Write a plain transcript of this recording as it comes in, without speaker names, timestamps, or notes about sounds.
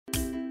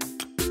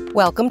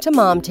Welcome to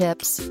Mom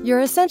Tips, your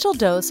essential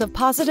dose of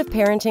positive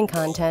parenting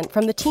content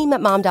from the team at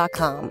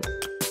Mom.com.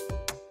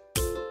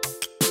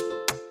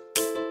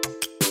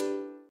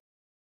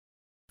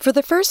 For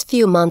the first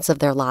few months of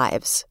their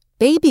lives,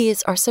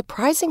 babies are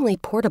surprisingly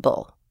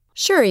portable.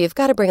 Sure, you've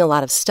got to bring a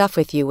lot of stuff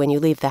with you when you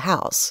leave the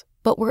house,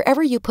 but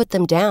wherever you put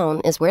them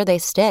down is where they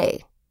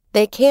stay.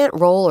 They can't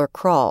roll or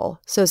crawl,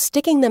 so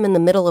sticking them in the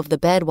middle of the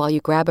bed while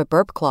you grab a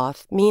burp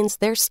cloth means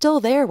they're still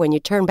there when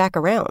you turn back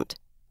around.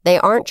 They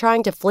aren't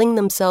trying to fling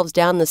themselves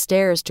down the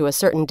stairs to a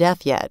certain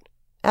death yet.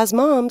 As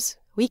moms,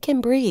 we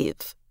can breathe.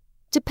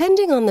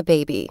 Depending on the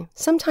baby,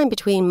 sometime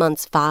between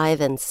months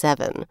 5 and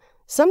 7,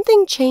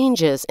 something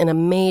changes in a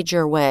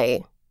major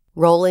way.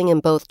 Rolling in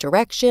both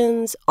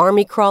directions,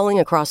 army crawling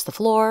across the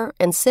floor,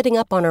 and sitting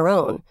up on her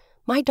own,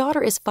 my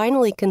daughter is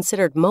finally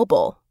considered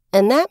mobile.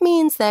 And that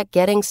means that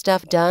getting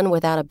stuff done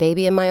without a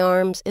baby in my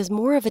arms is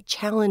more of a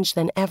challenge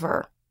than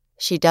ever.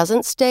 She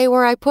doesn't stay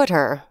where I put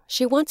her.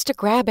 She wants to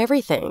grab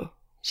everything.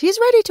 She's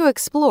ready to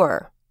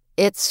explore.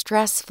 It's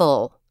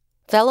stressful.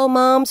 Fellow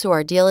moms who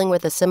are dealing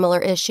with a similar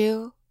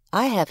issue,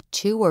 I have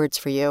 2 words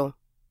for you.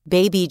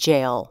 Baby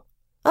jail.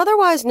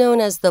 Otherwise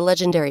known as the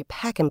legendary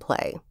pack and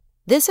play.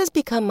 This has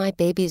become my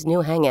baby's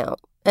new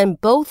hangout,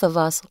 and both of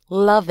us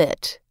love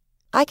it.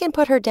 I can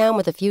put her down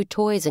with a few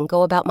toys and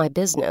go about my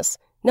business,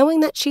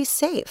 knowing that she's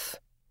safe.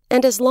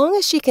 And as long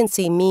as she can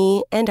see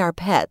me and our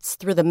pets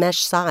through the mesh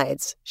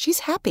sides,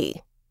 she's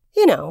happy.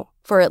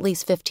 For at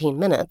least 15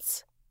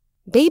 minutes.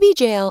 Baby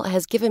jail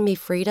has given me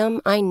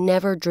freedom I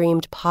never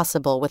dreamed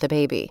possible with a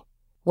baby.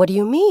 What do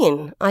you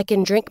mean? I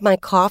can drink my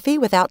coffee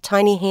without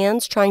tiny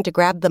hands trying to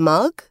grab the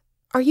mug?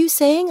 Are you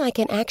saying I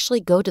can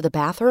actually go to the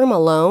bathroom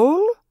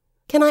alone?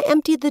 Can I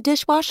empty the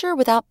dishwasher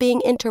without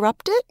being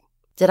interrupted?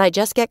 Did I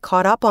just get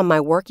caught up on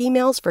my work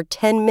emails for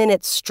 10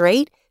 minutes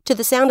straight to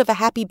the sound of a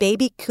happy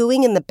baby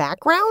cooing in the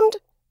background?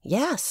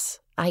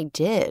 Yes, I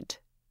did.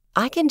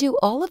 I can do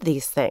all of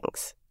these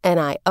things, and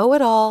I owe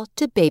it all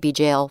to baby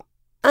jail.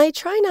 I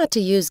try not to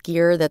use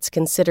gear that's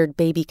considered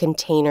baby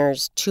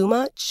containers too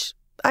much.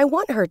 I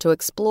want her to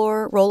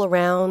explore, roll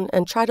around,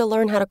 and try to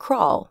learn how to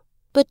crawl.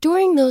 But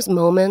during those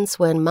moments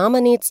when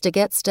mama needs to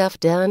get stuff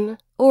done,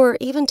 or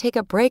even take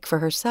a break for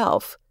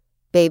herself,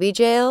 baby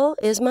jail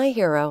is my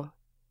hero.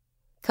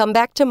 Come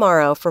back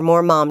tomorrow for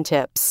more mom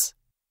tips.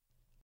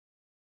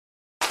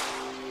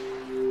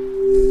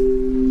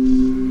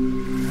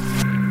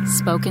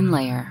 Spoken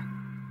Layer.